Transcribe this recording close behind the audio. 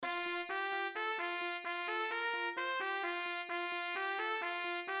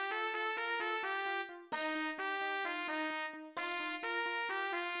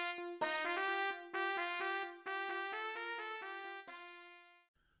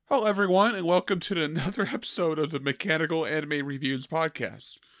Hello, everyone, and welcome to another episode of the Mechanical Anime Reviews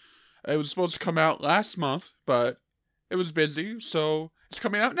podcast. It was supposed to come out last month, but it was busy, so it's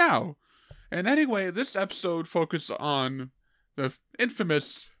coming out now. And anyway, this episode focused on the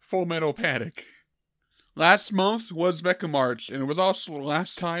infamous Full Metal Panic. Last month was Mecha March, and it was also the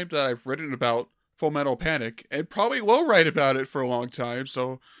last time that I've written about Full Metal Panic, and probably will write about it for a long time,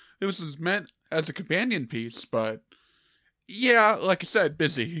 so this was meant as a companion piece, but yeah, like I said,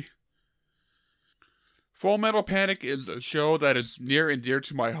 busy. Full Metal Panic is a show that is near and dear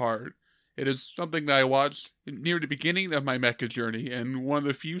to my heart. It is something that I watched near the beginning of my mecha journey, and one of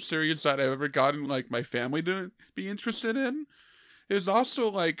the few series that I've ever gotten my family to be interested in. It is also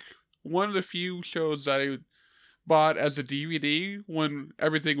one of the few shows that I bought as a DVD when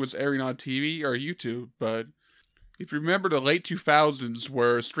everything was airing on TV or YouTube. But if you remember the late 2000s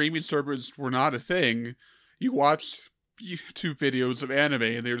where streaming servers were not a thing, you watched YouTube videos of anime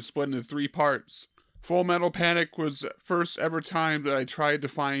and they were split into 3 parts. Full Metal Panic was the first ever time that I tried to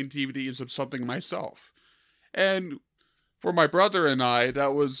find DVDs of something myself. And for my brother and I,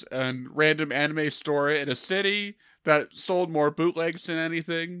 that was a random anime store in a city that sold more bootlegs than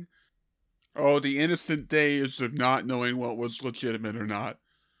anything. Oh, the innocent days of not knowing what was legitimate or not.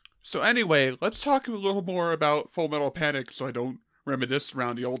 So anyway, let's talk a little more about Full Metal Panic so I don't reminisce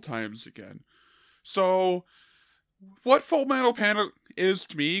around the old times again. So, what Full Metal Panic is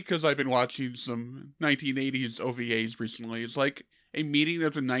to me, because I've been watching some 1980s OVAs recently, is like a meeting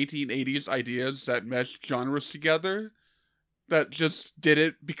of the 1980s ideas that meshed genres together, that just did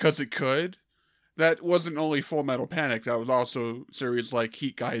it because it could. That wasn't only Full Metal Panic, that was also series like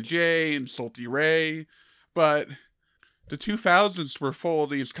Heat Guy J and Salty Ray, but the 2000s were full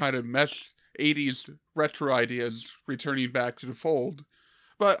of these kind of meshed 80s retro ideas returning back to the fold.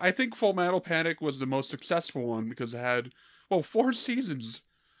 But I think Full Metal Panic was the most successful one because it had, 4 seasons.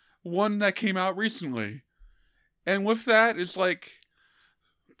 One that came out recently. And with that, it's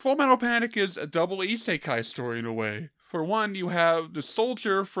Full Metal Panic is a double isekai story in a way. For one, you have the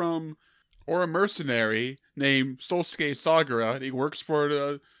soldier or a mercenary named Sosuke Sagara, and he works for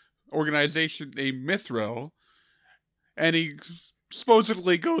the organization named Mithro, and he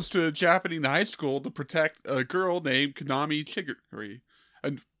supposedly goes to a Japanese high school to protect a girl named Konami Chigiri.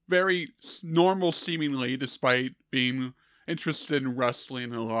 A very normal seemingly, despite being interested in wrestling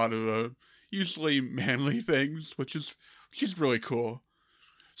and a lot of usually manly things, which is really cool.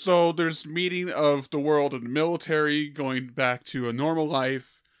 So there's meeting of the world and the military going back to a normal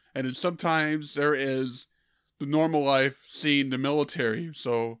life, and then sometimes there is the normal life seeing the military.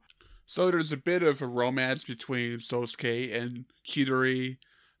 So there's a bit of a romance between Sosuke and Chidori.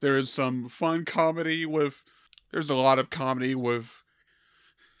 There is some fun comedy there's a lot of comedy with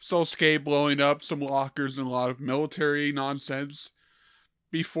Sosuke blowing up some lockers and a lot of military nonsense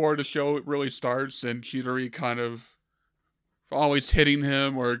before the show really starts, and Chidori kind of always hitting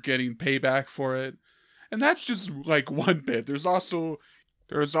him or getting payback for it. And that's just one bit. There's also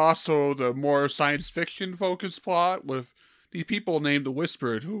the more science fiction focused plot with the people named the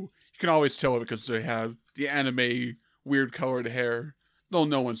Whispered, who you can always tell because they have the anime weird colored hair, though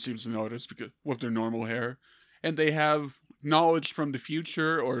no one seems to notice because with their normal hair. And they have knowledge from the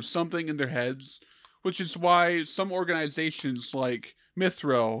future or something in their heads, which is why some organizations like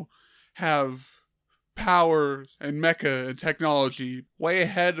Mithro have power and mecha and technology way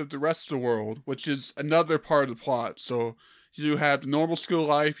ahead of the rest of the world, which is another part of the plot. So you have the normal school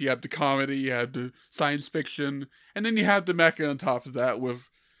life, you have the comedy, you have the science fiction, and then you have the mecha on top of that with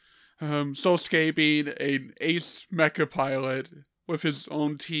Sosuke being an ace mecha pilot with his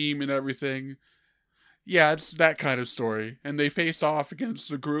own team and everything. Yeah, it's that kind of story. And they face off against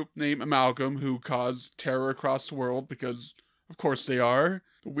a group named Amalgam who cause terror across the world because, of course, they are.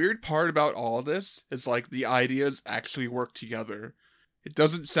 The weird part about all of this is the ideas actually work together. It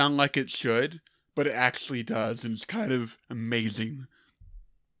doesn't sound like it should, but it actually does, and it's kind of amazing.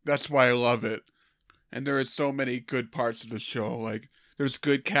 That's why I love it. And there are so many good parts of the show. There's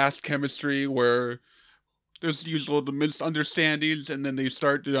good cast chemistry where there's usually the misunderstandings, and then they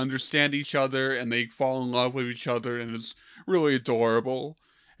start to understand each other, and they fall in love with each other, and it's really adorable.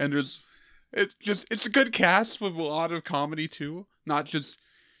 And it's a good cast with a lot of comedy too, not just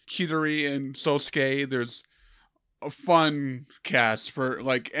Chidori and Sosuke. There's a fun cast for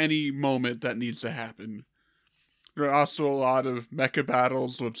any moment that needs to happen. There are also a lot of mecha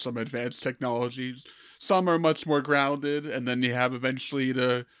battles with some advanced technologies. Some are much more grounded, and then you have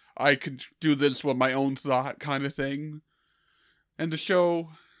eventually I could do this with my own thought kind of thing. And the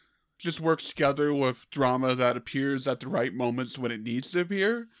show just works together with drama that appears at the right moments when it needs to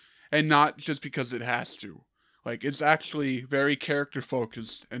appear, and not just because it has to. Like, it's actually very character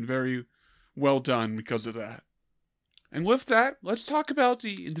focused and very well done because of that. And with that, let's talk about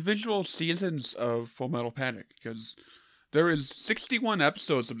the individual seasons of Fullmetal Panic, because there is 61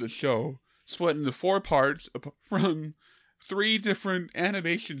 episodes of the show, split into 4 parts from 3 different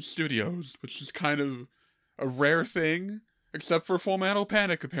animation studios, which is kind of a rare thing, except for Fullmetal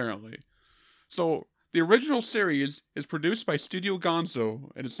Panic, apparently. So, the original series is produced by Studio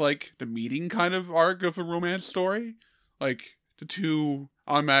Gonzo, and it's like the meeting kind of arc of a romance story. Like, the two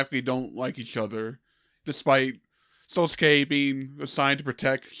automatically don't like each other, despite Sosuke being assigned to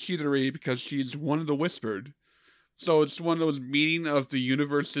protect Chidori because she's one of the Whispered. So it's one of those meeting of the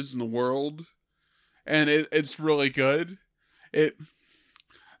universes in the world, and it's really good.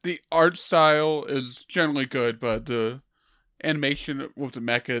 The art style is generally good, but the animation with the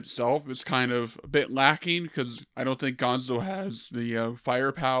mecha itself is kind of a bit lacking because I don't think Gonzo has the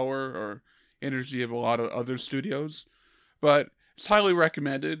firepower or energy of a lot of other studios. But it's highly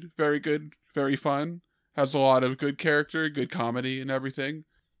recommended. Very good, very fun. Has a lot of good character, good comedy, and everything.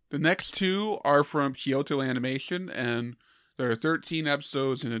 The next 2 are from Kyoto Animation, and there are 13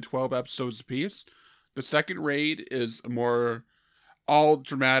 episodes and 12 episodes apiece. The second raid is a more all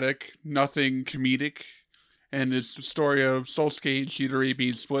dramatic, nothing comedic, and it's the story of Sosuke and Chidori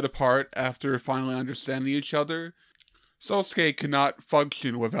being split apart after finally understanding each other. Sosuke cannot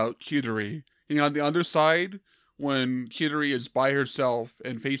function without Chidori. And on the other side, when Chidori is by herself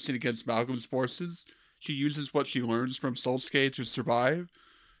and facing against Malcolm's forces, she uses what she learns from Sosuke to survive.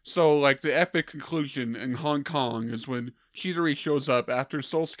 So, like, the epic conclusion in Hong Kong is when Chidori shows up after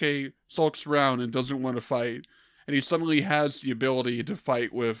Sosuke sulks around and doesn't want to fight, and he suddenly has the ability to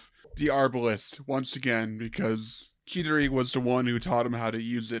fight with the Arbalist once again because Chidori was the one who taught him how to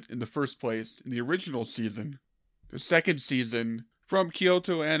use it in the first place in the original season. The second season, from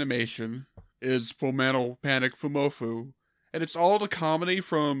Kyoto Animation, is Fullmetal Panic Fumofu, and it's all the comedy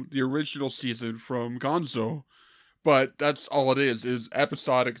from the original season from Gonzo, but that's all it is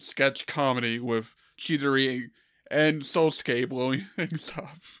episodic sketch comedy with Chidori and Sosuke blowing things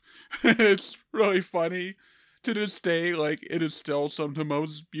up. It's really funny. To this day, like, it is still some of the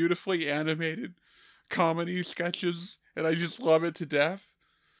most beautifully animated comedy sketches, and I just love it to death.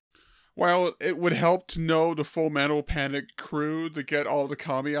 While it would help to know the Fullmetal Panic crew to get all the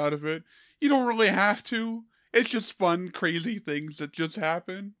comedy out of it, you don't really have to. It's just fun, crazy things that just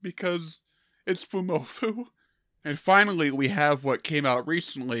happen because it's Fumofu. And finally, we have what came out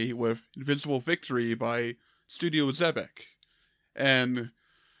recently with Invisible Victory by Studio Xebec. And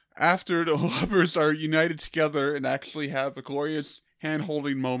after the lovers are united together and actually have a glorious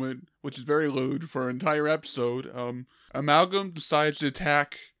hand-holding moment, which is very lewd for an entire episode, Amalgam decides to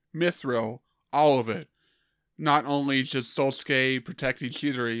attack Mithril, all of it. Not only just Sosuke protecting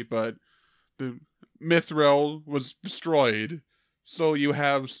Chidori, but the Mithril was destroyed. So you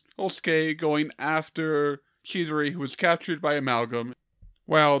have Sosuke going after Chidori, who was captured by Amalgam,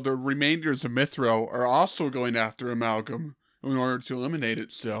 while the remainders of Mithril are also going after Amalgam in order to eliminate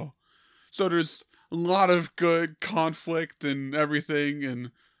it still. So there's a lot of good conflict and everything, and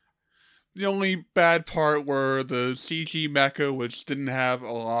the only bad part were the CG mecha, which didn't have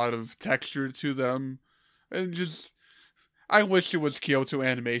a lot of texture to them, and just, I wish it was Kyoto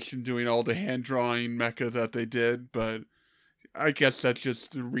Animation doing all the hand-drawing mecha that they did, but I guess that's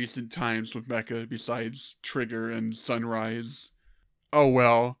just the recent times with mecha besides Trigger and Sunrise. Oh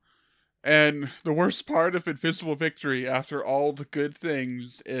well. And the worst part of Invisible Victory, after all the good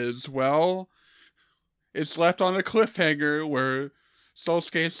things, is, well, it's left on a cliffhanger where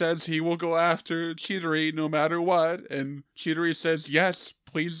Sosuke says he will go after Chidori no matter what, and Chidori says, yes,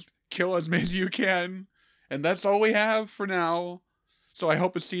 please kill as many as you can. And that's all we have for now. So I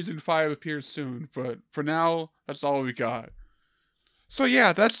hope a season 5 appears soon, but for now, that's all we got. So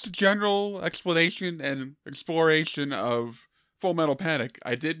yeah, that's the general explanation and exploration of Fullmetal Panic.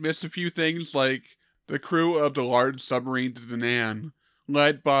 I did miss a few things, like the crew of the large submarine to Danan,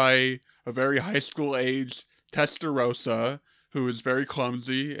 led by a very high school age Testarossa, who is very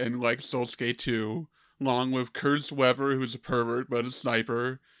clumsy and likes Sosuke too, along with Kurz Weber, who's a pervert but a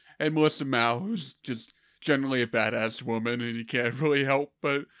sniper, and Melissa Mao, who's just generally a badass woman and you can't really help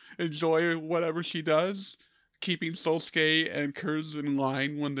but enjoy whatever she does, keeping Sosuke and Kurz in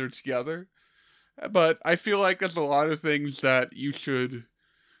line when they're together. But I feel like there's a lot of things that you should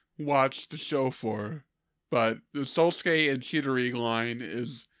watch the show for. But the Sosuke and Chidori line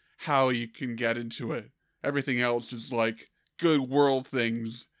is how you can get into it. Everything else is like good world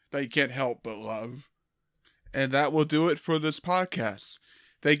things that you can't help but love. And that will do it for this podcast.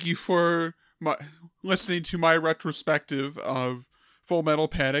 Thank you for listening to my retrospective of Fullmetal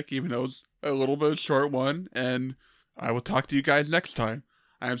Panic, even though it's a little bit of a short one, and I will talk to you guys next time.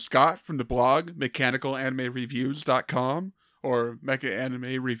 I am Scott from the blog MechanicaLAnimeReviews.com or Mecha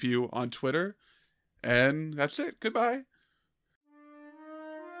Anime Review on Twitter. And that's it. Goodbye.